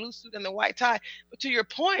wasn't the blue suit and the white tie. But to your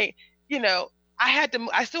point,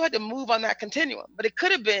 I still had to move on that continuum, but it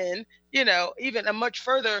could have been, even a much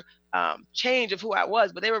further change of who I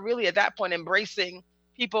was. But they were really at that point embracing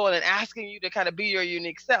people and asking you to kind of be your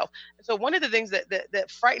unique self. And so one of the things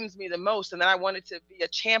that frightens me the most and that I wanted to be a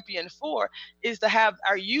champion for is to have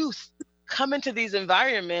our youth come into these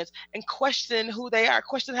environments and question who they are,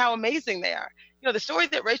 question how amazing they are. The story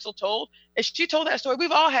that Rachel told, and she told that story,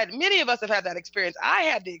 many of us have had that experience. I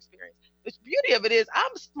had the experience. The beauty of it is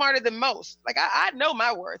I'm smarter than most. Like I know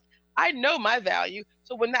my worth. I know my value.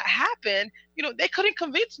 So when that happened, they couldn't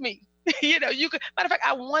convince me. Matter of fact,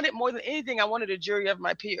 I wanted more than anything, I wanted a jury of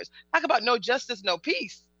my peers. Talk about no justice, no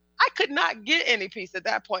peace. I could not get any peace at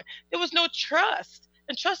that point. There was no trust.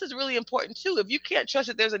 And trust is really important too. If you can't trust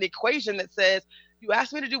that there's an equation that says, you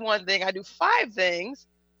ask me to do one thing, I do 5 things,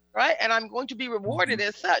 right? And I'm going to be rewarded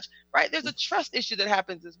as such, right? There's a trust issue that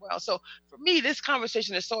happens as well. So for me, this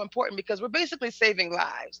conversation is so important because we're basically saving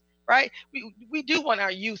lives, right? We do want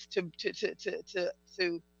our youth to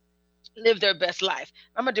live their best life.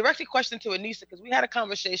 I'm going to direct a question to Anissa because we had a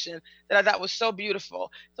conversation that I thought was so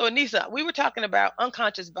beautiful. So Anissa, we were talking about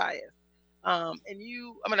unconscious bias. I'm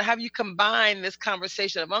going to have you combine this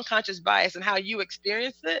conversation of unconscious bias and how you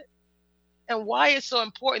experience it and why it's so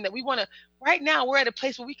important that we want to, right now we're at a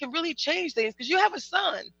place where we can really change things because you have a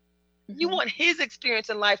son. Mm-hmm. You want his experience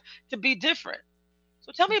in life to be different.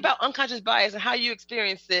 So tell me about unconscious bias and how you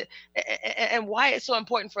experienced it, and why it's so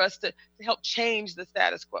important for us to help change the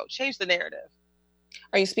status quo, change the narrative.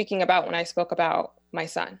 Are you speaking about when I spoke about my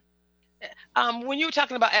son? When you were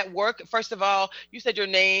talking about at work, first of all, you said your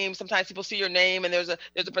name. Sometimes people see your name, and there's a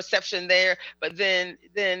perception there. But then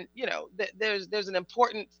there's an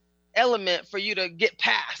important element for you to get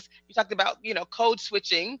past. You talked about code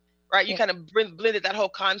switching, right? You kind of blended that whole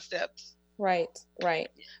concept. Right.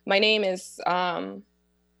 My name is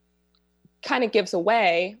kind of gives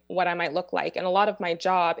away what I might look like. And a lot of my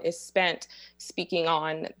job is spent speaking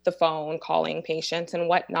on the phone, calling patients and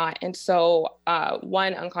whatnot. And so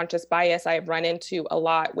one unconscious bias I've run into a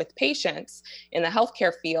lot with patients in the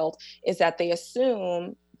healthcare field is that they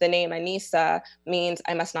assume the name Anissa means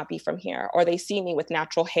I must not be from here, or they see me with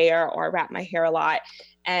natural hair, or I wrap my hair a lot.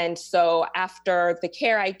 And so after the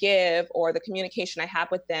care I give or the communication I have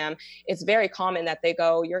with them, it's very common that they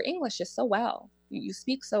go, your English is so well. You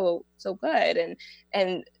speak so good.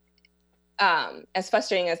 And as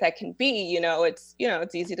frustrating as that can be,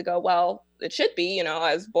 it's easy to go, well, it should be,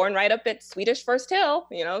 I was born right up at Swedish First Hill,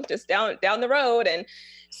 just down the road. And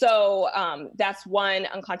so that's one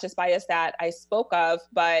unconscious bias that I spoke of,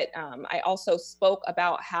 but I also spoke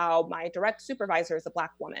about how my direct supervisor is a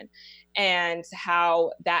Black woman, and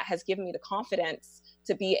how that has given me the confidence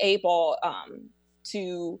to be able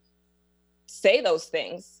to say those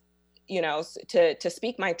things, to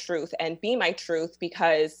speak my truth and be my truth,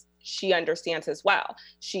 because she understands as well.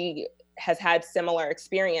 She has had similar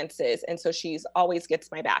experiences, and so she's always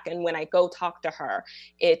gets my back. And when I go talk to her,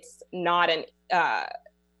 it's not an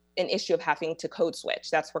issue of having to code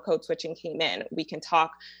switch. That's where code switching came in. We can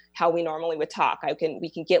talk how we normally would talk. We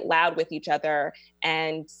can get loud with each other,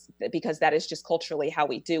 and because that is just culturally how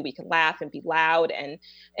we do. We can laugh and be loud and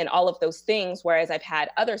all of those things. Whereas I've had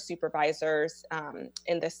other supervisors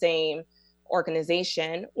in the same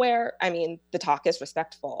organization where, the talk is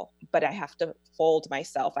respectful, but I have to fold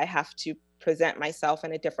myself. I have to present myself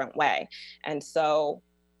in a different way. And so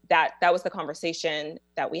that was the conversation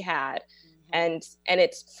that we had. And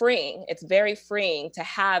it's freeing. It's very freeing to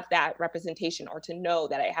have that representation, or to know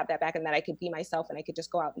that I have that back and that I could be myself and I could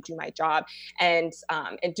just go out and do my job. And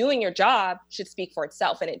doing your job should speak for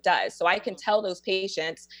itself, and it does. So I can tell those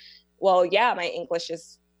patients, well, yeah, my English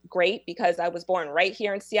is great because I was born right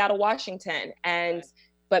here in Seattle, Washington.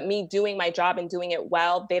 But me doing my job and doing it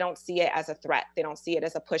well, they don't see it as a threat. They don't see it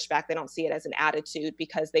as a pushback. They don't see it as an attitude,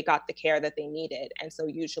 because they got the care that they needed. And so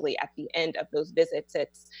usually at the end of those visits,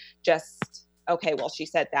 it's just, okay, well, she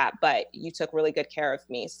said that, but you took really good care of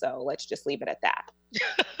me, so let's just leave it at that.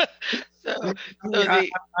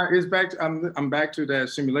 It's back. I'm back to that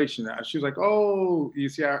simulation. She was like, "Oh, you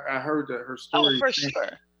see, I heard her story." Oh, for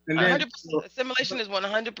sure. And 100%. Simulation is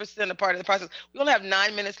 100% a part of the process. We only have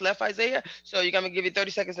 9 minutes left, Isaiah. So you're going to give you 30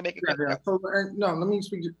 seconds to make it quick. Yeah. So, no, let me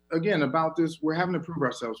speak again about this. We're having to prove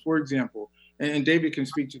ourselves. For example, and David can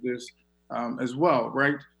speak to this as well,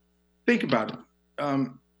 right? Think about it.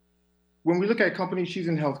 When we look at companies, she's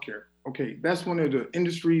in healthcare. Okay, that's one of the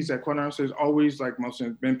industries that, quite honestly, is always, like most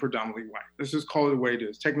have been predominantly white. Let's just call it the way it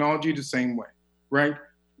is. Technology, the same way, right?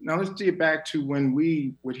 Now let's get back to when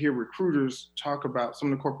we would hear recruiters talk about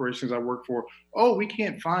some of the corporations I work for. Oh, we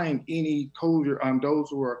can't find any coder, those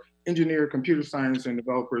who are engineer, computer science, and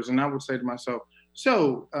developers. And I would say to myself,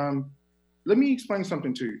 so let me explain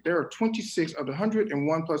something to you. There are 26 of the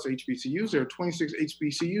 101 plus HBCUs. There are 26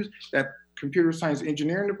 HBCUs, that computer science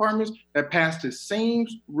engineering departments, that pass the same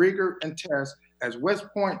rigor and test as West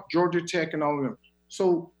Point, Georgia Tech, and all of them.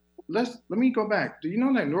 So let me go back. Do you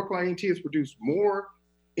know that North Carolina A&T has produced more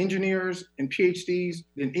engineers and PhDs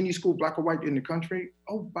than any school, Black or white, in the country?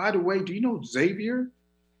 Oh, by the way, do you know Xavier,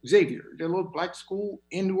 the little Black school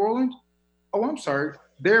in New Orleans? Oh, I'm sorry.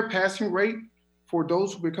 Their passing rate for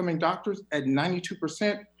those who are becoming doctors at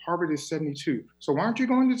 92%, Harvard is 72. So why aren't you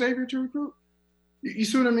going to Xavier to recruit? You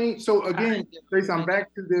see what I mean? So again, Traci, I'm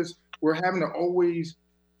back to this. We're having to always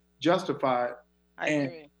justify it.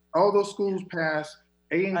 And all those schools pass,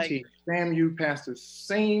 A&T, FAMU pass the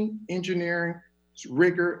same engineering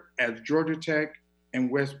rigor as Georgia Tech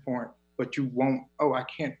and West Point, but you won't, I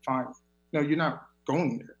can't find it. No, you're not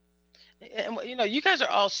going there. And you guys are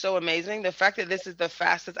all so amazing. The fact that this is the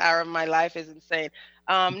fastest hour of my life is insane.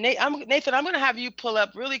 Nathan, I'm going to have you pull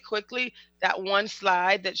up really quickly that one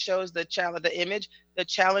slide that shows the image, the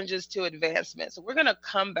challenges to advancement. So we're going to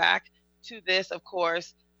come back to this, of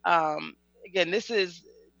course. Again, this is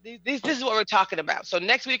what we're talking about. So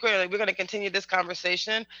next week we're going to continue this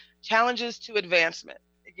conversation. Challenges to advancement.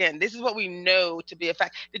 Again, this is what we know to be a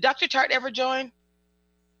fact. Did Dr. Chart ever join,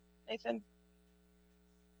 Nathan?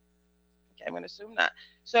 I'm going to assume not.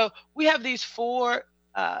 So we have these 4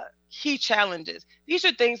 key challenges. These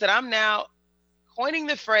are things that I'm now coining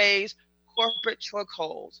the phrase corporate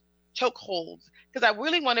chokeholds, because I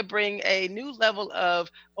really want to bring a new level of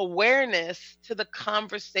awareness to the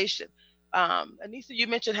conversation. Anissa, you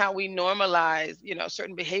mentioned how we normalize,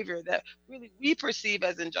 certain behavior that really we perceive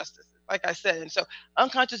as injustices, like I said. And so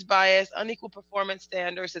unconscious bias, unequal performance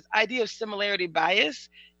standards, this idea of similarity bias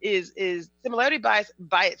is similarity bias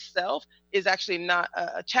by itself is actually not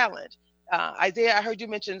a challenge. Isaiah, I heard you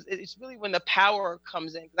mention it's really when the power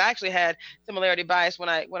comes in. Because I actually had similarity bias when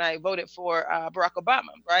I voted for Barack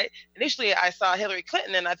Obama. Right? Initially, I saw Hillary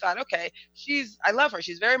Clinton, and I thought, okay, I love her.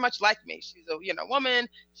 She's very much like me. She's a woman.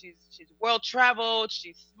 She's well traveled.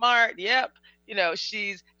 She's smart. Yep.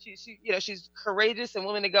 She's courageous and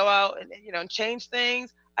willing to go out and change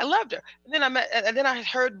things. I loved her. And then I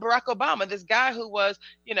heard Barack Obama, this guy who was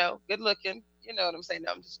good looking. You know what I'm saying?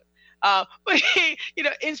 No, I'm just. But he,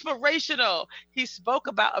 inspirational. He spoke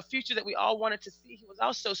about a future that we all wanted to see. He was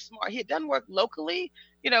also smart. He had done work locally,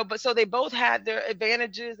 but so they both had their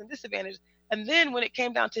advantages and disadvantages. And then when it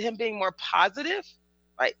came down to him being more positive,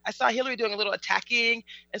 right, I saw Hillary doing a little attacking.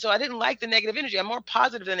 And so I didn't like the negative energy. I'm more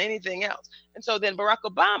positive than anything else. And so then Barack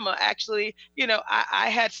Obama actually, I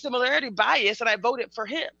had similarity bias and I voted for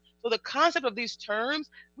him. So the concept of these terms,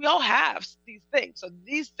 we all have these things. So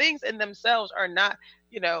these things in themselves are not,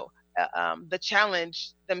 the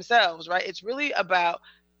challenge themselves, right? It's really about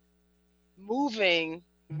moving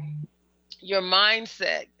your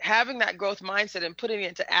mindset, having that growth mindset and putting it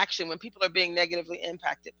into action when people are being negatively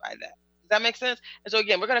impacted by that. Does that make sense? And so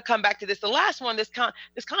again, we're going to come back to this. The last one, this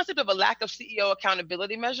concept of a lack of CEO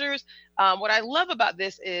accountability measures. What I love about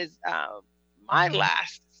this is my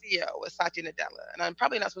last CEO was Satya Nadella, and I'm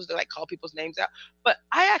probably not supposed to call people's names out, but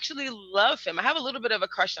I actually love him. I have a little bit of a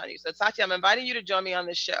crush on you. So Satya, I'm inviting you to join me on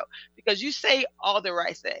this show because you say all the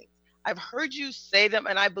right things. I've heard you say them,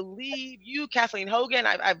 and I believe you, Kathleen Hogan.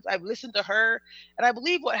 I've listened to her, and I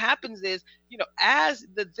believe what happens is, as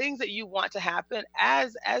the things that you want to happen,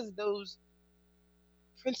 as those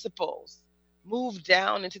principles move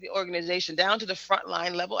down into the organization, down to the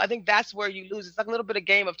frontline level, I think that's where you lose. It's like a little bit of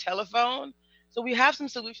game of telephone. So we have some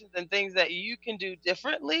solutions and things that you can do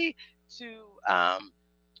differently to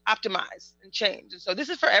optimize and change. And so this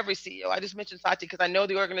is for every CEO. I just mentioned Satya because I know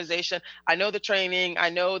the organization, I know the training, I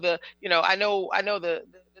know the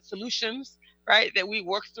solutions, right, that we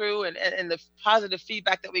work through and the positive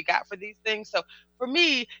feedback that we got for these things. So for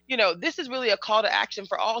me, this is really a call to action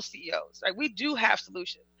for all CEOs, right? We do have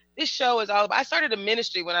solutions. This show is all about, I started a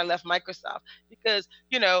ministry when I left Microsoft because,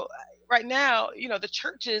 right now, the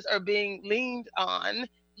churches are being leaned on,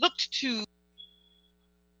 looked to.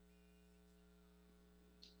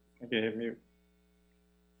 Okay, hit mute.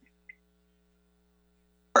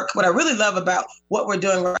 What I really love about what we're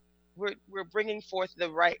doing, we're bringing forth the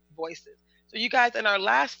right voices. So you guys, in our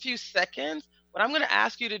last few seconds, what I'm going to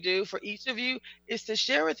ask you to do for each of you is to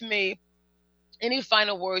share with me any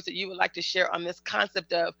final words that you would like to share on this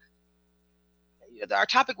concept of, our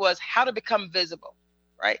topic was how to become visible.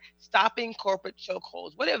 Right? Stopping corporate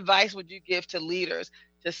chokeholds. What advice would you give to leaders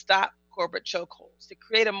to stop corporate chokeholds, to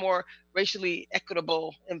create a more racially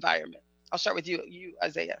equitable environment? I'll start with you,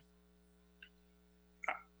 Isaiah.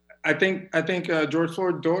 I think George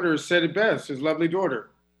Floyd's daughter said it best, his lovely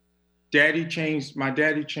daughter. My daddy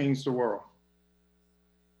changed the world.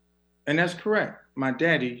 And that's correct. My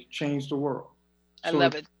daddy changed the world. I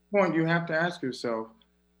love it. At this point, you have to ask yourself,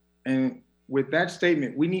 and with that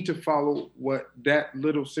statement, we need to follow what that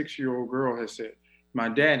little 6-year-old girl has said. My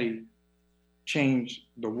daddy changed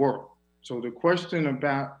the world. So the question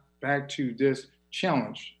back to this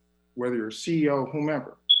challenge, whether you're a CEO,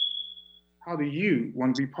 whomever, how do you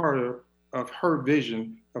want to be part of her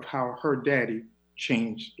vision of how her daddy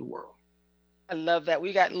changed the world? I love that.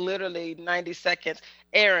 We got literally 90 seconds.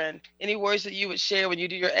 Aaron, any words that you would share when you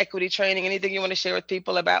do your equity training? Anything you want to share with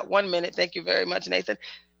people about? 1 minute. Thank you very much, Nathan.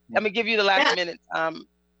 I'm gonna give you the last minute,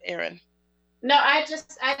 Aaron. No, I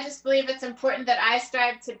just believe it's important that I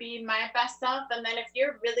strive to be my best self. And then if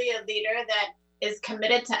you're really a leader that is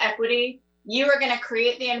committed to equity, you are going to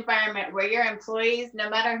create the environment where your employees, no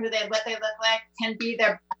matter what they look like, can be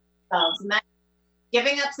their best selves. And that's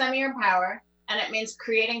giving up some of your power, and it means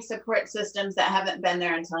creating support systems that haven't been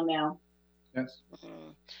there until now. Yes.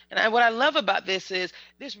 And what I love about this is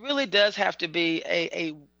this really does have to be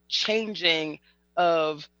a changing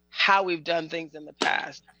of how we've done things in the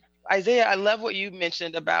past. Isaiah, I love what you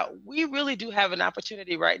mentioned about we really do have an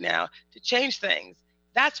opportunity right now to change things.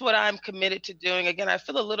 That's what I'm committed to doing. Again, I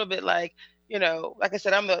feel a little bit like, like I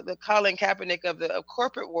said, I'm the Colin Kaepernick of the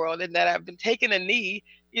corporate world, in that I've been taking a knee.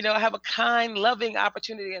 I have a kind, loving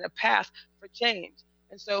opportunity and a path for change.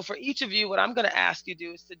 And so for each of you, what I'm going to ask you to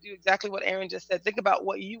do is to do exactly what Aaron just said. Think about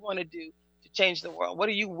what you want to do to change the world. What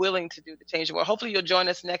are you willing to do to change the world? Hopefully you'll join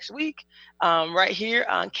us next week right here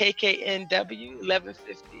on KKNW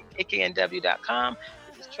 1150, kknw.com.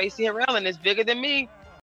 This is Traci Harrell, and it's Bigger Than Me.